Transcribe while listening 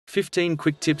15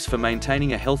 quick tips for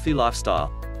maintaining a healthy lifestyle.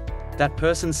 That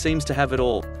person seems to have it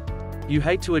all. You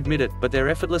hate to admit it, but their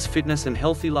effortless fitness and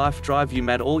healthy life drive you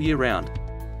mad all year round.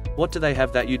 What do they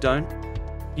have that you don't?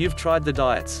 You've tried the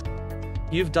diets.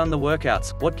 You've done the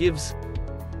workouts, what gives?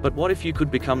 But what if you could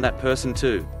become that person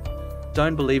too?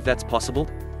 Don't believe that's possible?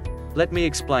 Let me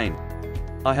explain.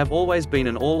 I have always been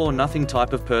an all-or-nothing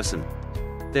type of person.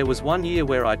 There was one year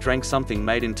where I drank something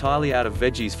made entirely out of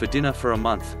veggies for dinner for a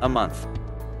month.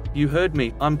 You heard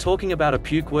me, I'm talking about a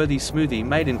puke-worthy smoothie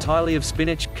made entirely of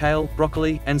spinach, kale,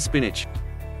 broccoli, and spinach.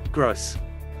 Gross.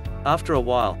 After a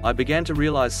while, I began to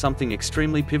realize something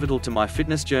extremely pivotal to my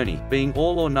fitness journey: being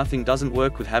all or nothing doesn't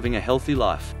work with having a healthy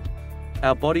life.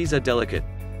 Our bodies are delicate.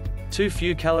 Too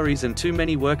few calories and too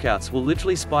many workouts will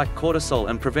literally spike cortisol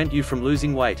and prevent you from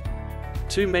losing weight.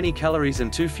 Too many calories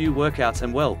and too few workouts,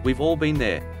 and well, we've all been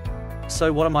there.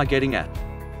 So what am I getting at?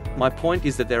 My point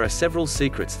is that there are several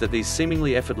secrets that these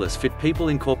seemingly effortless fit people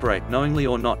incorporate, knowingly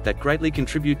or not, that greatly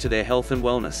contribute to their health and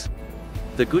wellness.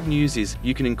 The good news is,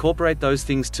 you can incorporate those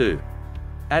things too.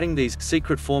 Adding these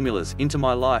secret formulas into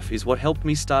my life is what helped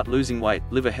me start losing weight,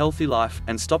 live a healthy life,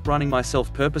 and stop running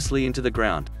myself purposely into the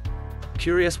ground.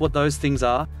 Curious what those things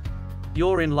are?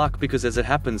 You're in luck, because as it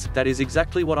happens, that is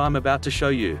exactly what I'm about to show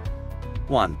you.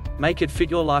 1. Make it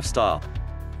fit your lifestyle.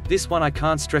 This one I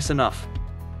can't stress enough.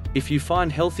 If you find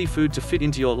healthy food to fit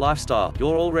into your lifestyle,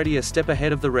 you're already a step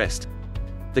ahead of the rest.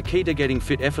 The key to getting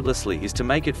fit effortlessly is to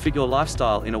make it fit your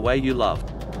lifestyle in a way you love.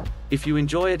 If you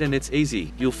enjoy it and it's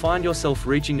easy, you'll find yourself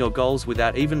reaching your goals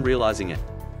without even realizing it.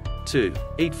 2.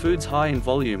 Eat foods high in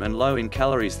volume and low in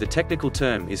calories. The technical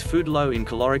term is food low in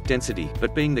caloric density,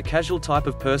 but being the casual type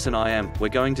of person I am, we're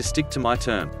going to stick to my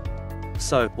term.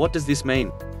 So, what does this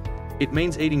mean? It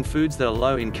means eating foods that are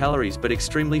low in calories but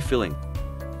extremely filling.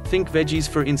 Think veggies,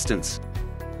 for instance.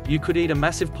 You could eat a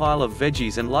massive pile of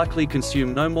veggies and likely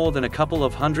consume no more than a couple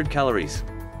of hundred calories.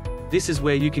 This is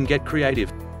where you can get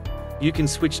creative. You can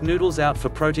switch noodles out for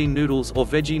protein noodles or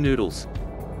veggie noodles.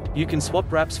 You can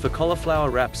swap wraps for cauliflower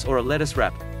wraps or a lettuce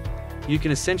wrap. You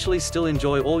can essentially still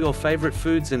enjoy all your favorite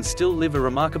foods and still live a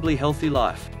remarkably healthy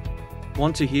life.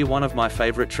 Want to hear one of my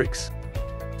favorite tricks?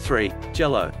 3.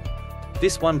 Jello.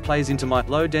 This one plays into my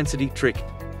low-density trick.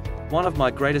 One of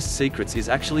my greatest secrets is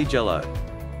actually Jello.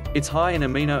 It's high in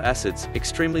amino acids,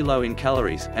 extremely low in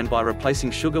calories, and by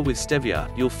replacing sugar with stevia,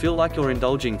 you'll feel like you're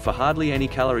indulging for hardly any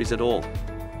calories at all.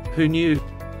 Who knew?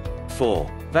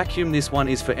 4. Vacuum. This one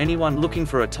is for anyone looking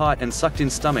for a tight and sucked-in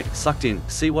stomach. Sucked in,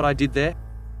 see what I did there?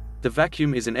 The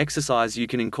vacuum is an exercise you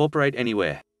can incorporate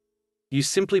anywhere. You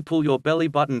simply pull your belly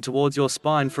button towards your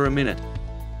spine for a minute.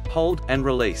 Hold, and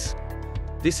release.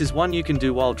 This is one you can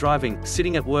do while driving,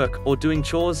 sitting at work, or doing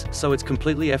chores, so it's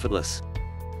completely effortless.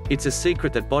 It's a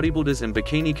secret that bodybuilders and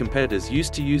bikini competitors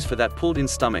used to use for that pulled-in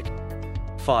stomach.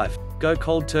 5. Go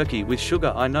cold turkey with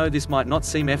sugar. I know this might not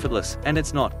seem effortless, and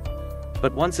it's not.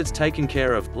 But once it's taken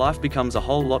care of, life becomes a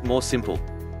whole lot more simple.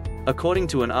 According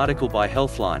to an article by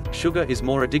Healthline, sugar is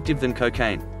more addictive than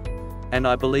cocaine. And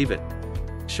I believe it.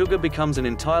 Sugar becomes an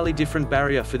entirely different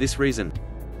barrier for this reason.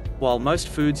 While most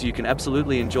foods you can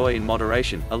absolutely enjoy in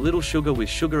moderation, a little sugar with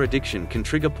sugar addiction can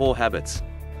trigger poor habits.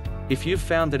 If you've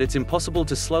found that it's impossible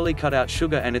to slowly cut out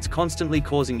sugar and it's constantly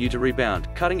causing you to rebound,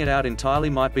 cutting it out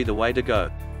entirely might be the way to go.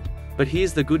 But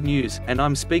here's the good news, and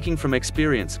I'm speaking from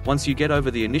experience: once you get over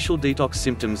the initial detox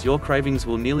symptoms, your cravings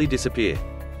will nearly disappear.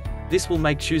 This will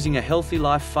make choosing a healthy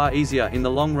life far easier in the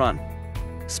long run.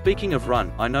 Speaking of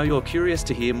run, I know you're curious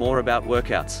to hear more about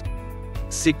workouts.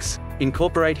 6.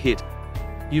 Incorporate HIIT.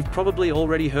 You've probably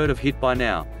already heard of HIIT by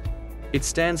now. It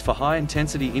stands for High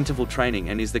Intensity Interval Training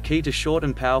and is the key to short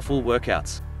and powerful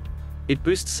workouts. It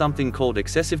boosts something called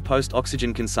excessive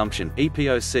post-oxygen consumption,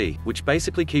 EPOC, which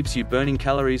basically keeps you burning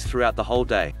calories throughout the whole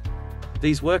day.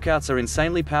 These workouts are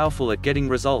insanely powerful at getting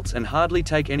results and hardly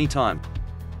take any time.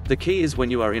 The key is, when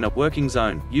you are in a working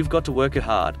zone, you've got to work it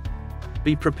hard.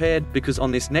 Be prepared, because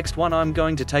on this next one I'm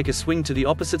going to take a swing to the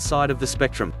opposite side of the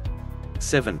spectrum.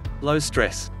 7. Low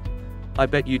stress. I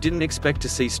bet you didn't expect to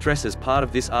see stress as part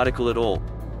of this article at all.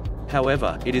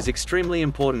 However, it is extremely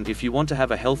important if you want to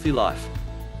have a healthy life.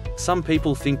 Some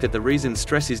people think that the reason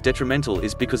stress is detrimental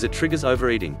is because it triggers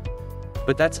overeating.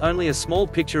 But that's only a small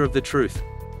picture of the truth.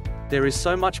 There is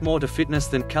so much more to fitness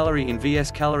than calorie in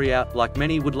vs calorie out, like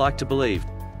many would like to believe.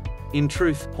 In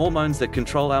truth, hormones that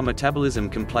control our metabolism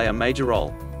can play a major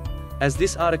role. As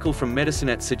this article from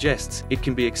Medicinet suggests, it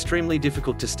can be extremely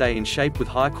difficult to stay in shape with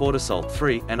high cortisol.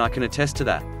 3, and I can attest to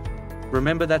that.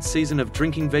 Remember that season of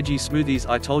drinking veggie smoothies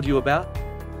I told you about?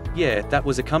 Yeah, that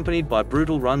was accompanied by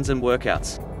brutal runs and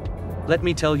workouts. Let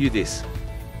me tell you this.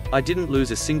 I didn't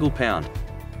lose a single pound.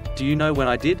 Do you know when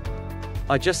I did?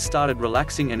 I just started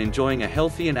relaxing and enjoying a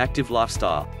healthy and active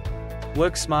lifestyle.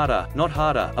 Work smarter, not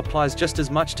harder, applies just as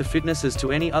much to fitness as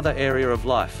to any other area of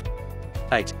life.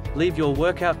 8. Leave your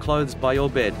workout clothes by your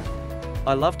bed.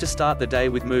 I love to start the day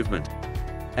with movement.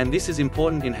 And this is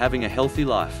important in having a healthy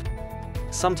life.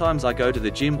 Sometimes I go to the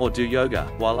gym or do yoga,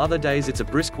 while other days it's a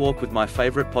brisk walk with my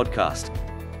favorite podcast.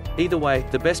 Either way,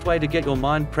 the best way to get your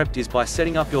mind prepped is by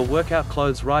setting up your workout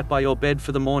clothes right by your bed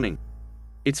for the morning.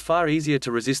 It's far easier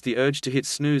to resist the urge to hit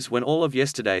snooze when all of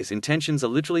yesterday's intentions are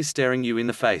literally staring you in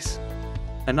the face.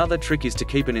 Another trick is to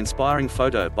keep an inspiring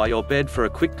photo by your bed for a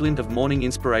quick glint of morning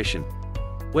inspiration.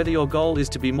 Whether your goal is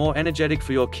to be more energetic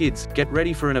for your kids, get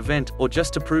ready for an event, or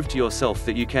just to prove to yourself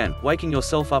that you can, waking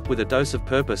yourself up with a dose of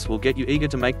purpose will get you eager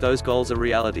to make those goals a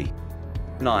reality.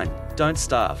 9. Don't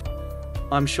starve.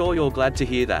 I'm sure you're glad to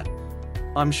hear that.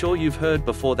 I'm sure you've heard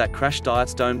before that crash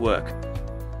diets don't work.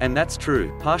 And that's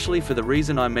true, partially for the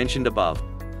reason I mentioned above.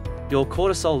 Your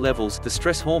cortisol levels, the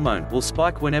stress hormone, will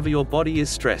spike whenever your body is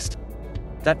stressed.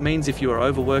 That means if you are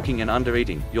overworking and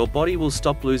undereating, your body will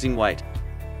stop losing weight.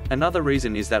 Another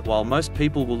reason is that while most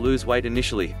people will lose weight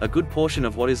initially, a good portion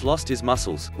of what is lost is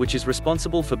muscles, which is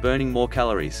responsible for burning more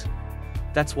calories.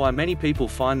 That's why many people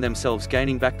find themselves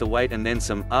gaining back the weight and then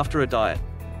some, after a diet.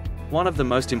 One of the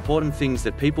most important things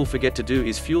that people forget to do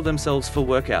is fuel themselves for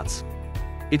workouts.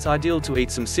 It's ideal to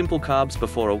eat some simple carbs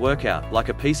before a workout, like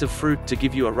a piece of fruit, to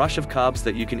give you a rush of carbs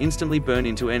that you can instantly burn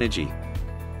into energy.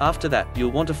 After that,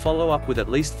 you'll want to follow up with at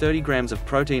least 30 grams of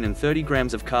protein and 30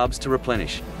 grams of carbs to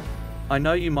replenish. I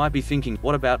know you might be thinking,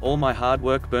 what about all my hard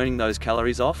work burning those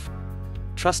calories off?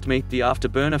 Trust me, the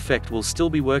afterburn effect will still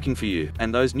be working for you,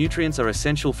 and those nutrients are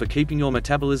essential for keeping your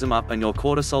metabolism up and your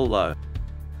cortisol low.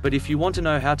 But if you want to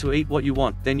know how to eat what you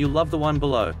want, then you'll love the one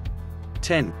below.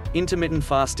 10. Intermittent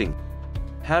fasting.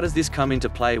 How does this come into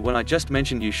play when I just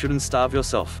mentioned you shouldn't starve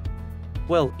yourself?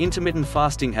 Well, intermittent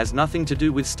fasting has nothing to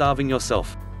do with starving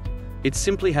yourself. It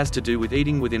simply has to do with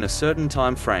eating within a certain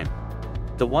time frame.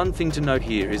 The one thing to note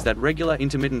here is that regular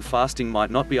intermittent fasting might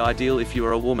not be ideal if you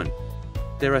are a woman.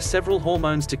 There are several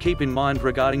hormones to keep in mind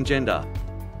regarding gender.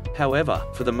 However,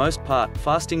 for the most part,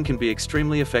 fasting can be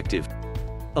extremely effective.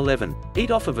 11.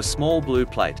 Eat off of a small blue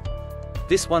plate.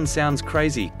 This one sounds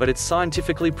crazy, but it's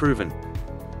scientifically proven.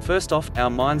 First off, our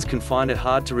minds can find it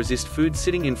hard to resist food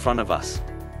sitting in front of us.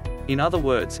 In other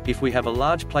words, if we have a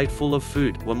large plate full of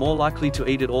food, we're more likely to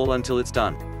eat it all until it's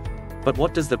done. But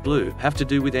what does the blue have to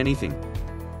do with anything?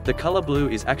 The color blue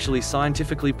is actually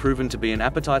scientifically proven to be an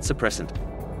appetite suppressant.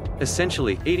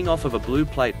 Essentially, eating off of a blue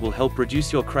plate will help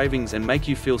reduce your cravings and make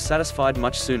you feel satisfied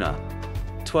much sooner.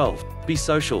 12. Be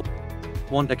social.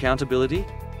 Want accountability?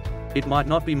 It might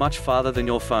not be much farther than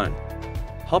your phone.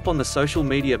 Hop on the social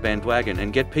media bandwagon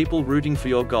and get people rooting for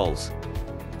your goals.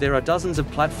 There are dozens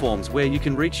of platforms where you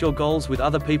can reach your goals with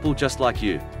other people just like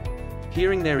you.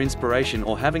 Hearing their inspiration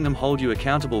or having them hold you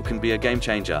accountable can be a game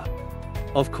changer.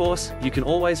 Of course, you can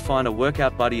always find a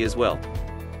workout buddy as well.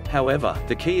 However,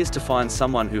 the key is to find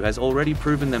someone who has already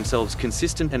proven themselves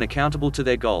consistent and accountable to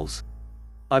their goals.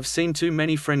 I've seen too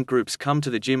many friend groups come to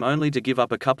the gym only to give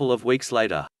up a couple of weeks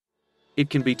later. It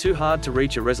can be too hard to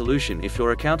reach a resolution if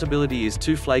your accountability is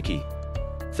too flaky.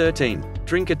 13.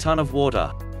 Drink a ton of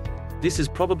water. This is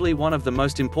probably one of the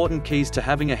most important keys to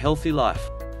having a healthy life.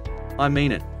 I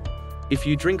mean it. If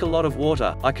you drink a lot of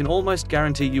water, I can almost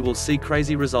guarantee you will see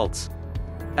crazy results.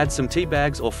 Add some tea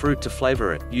bags or fruit to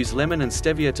flavor it, use lemon and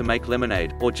stevia to make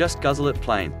lemonade, or just guzzle it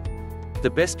plain. The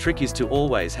best trick is to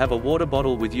always have a water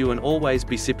bottle with you and always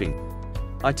be sipping.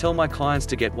 I tell my clients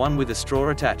to get one with a straw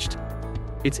attached.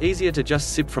 It's easier to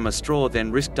just sip from a straw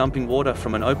than risk dumping water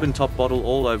from an open top bottle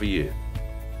all over you.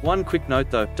 One quick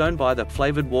note though, don't buy the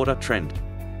flavored water trend.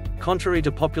 Contrary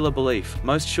to popular belief,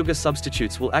 most sugar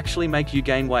substitutes will actually make you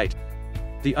gain weight.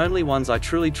 The only ones I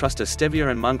truly trust are stevia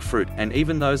and monk fruit, and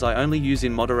even those I only use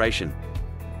in moderation.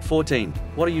 14.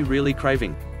 What are you really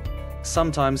craving?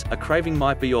 Sometimes, a craving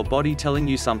might be your body telling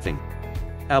you something.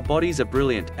 Our bodies are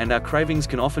brilliant, and our cravings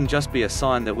can often just be a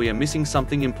sign that we are missing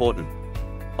something important.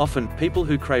 Often, people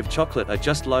who crave chocolate are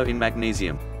just low in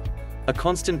magnesium. A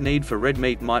constant need for red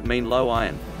meat might mean low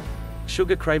iron.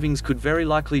 Sugar cravings could very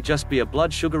likely just be a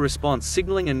blood sugar response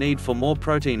signaling a need for more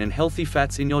protein and healthy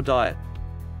fats in your diet.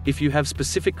 If you have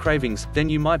specific cravings, then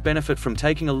you might benefit from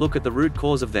taking a look at the root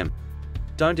cause of them.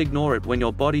 Don't ignore it when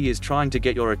your body is trying to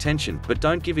get your attention, but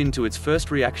don't give in to its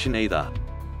first reaction either.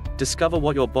 Discover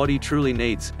what your body truly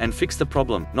needs, and fix the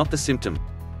problem, not the symptom.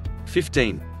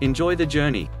 15. Enjoy the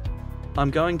journey.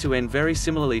 I'm going to end very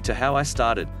similarly to how I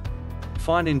started.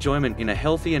 Find enjoyment in a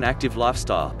healthy and active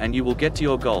lifestyle, and you will get to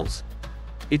your goals.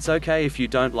 It's okay if you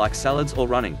don't like salads or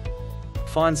running.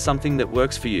 Find something that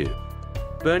works for you.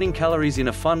 Burning calories in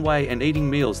a fun way and eating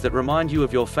meals that remind you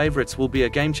of your favorites will be a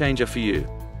game changer for you.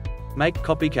 Make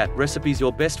copycat recipes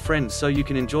your best friend so you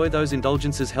can enjoy those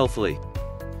indulgences healthily.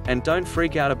 And don't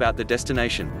freak out about the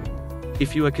destination.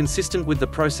 If you are consistent with the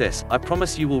process, I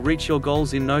promise you will reach your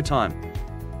goals in no time.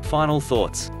 Final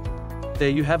thoughts. There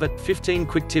you have it, 15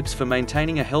 quick tips for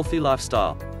maintaining a healthy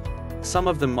lifestyle. Some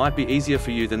of them might be easier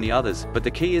for you than the others, but the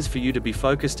key is for you to be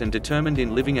focused and determined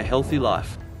in living a healthy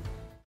life.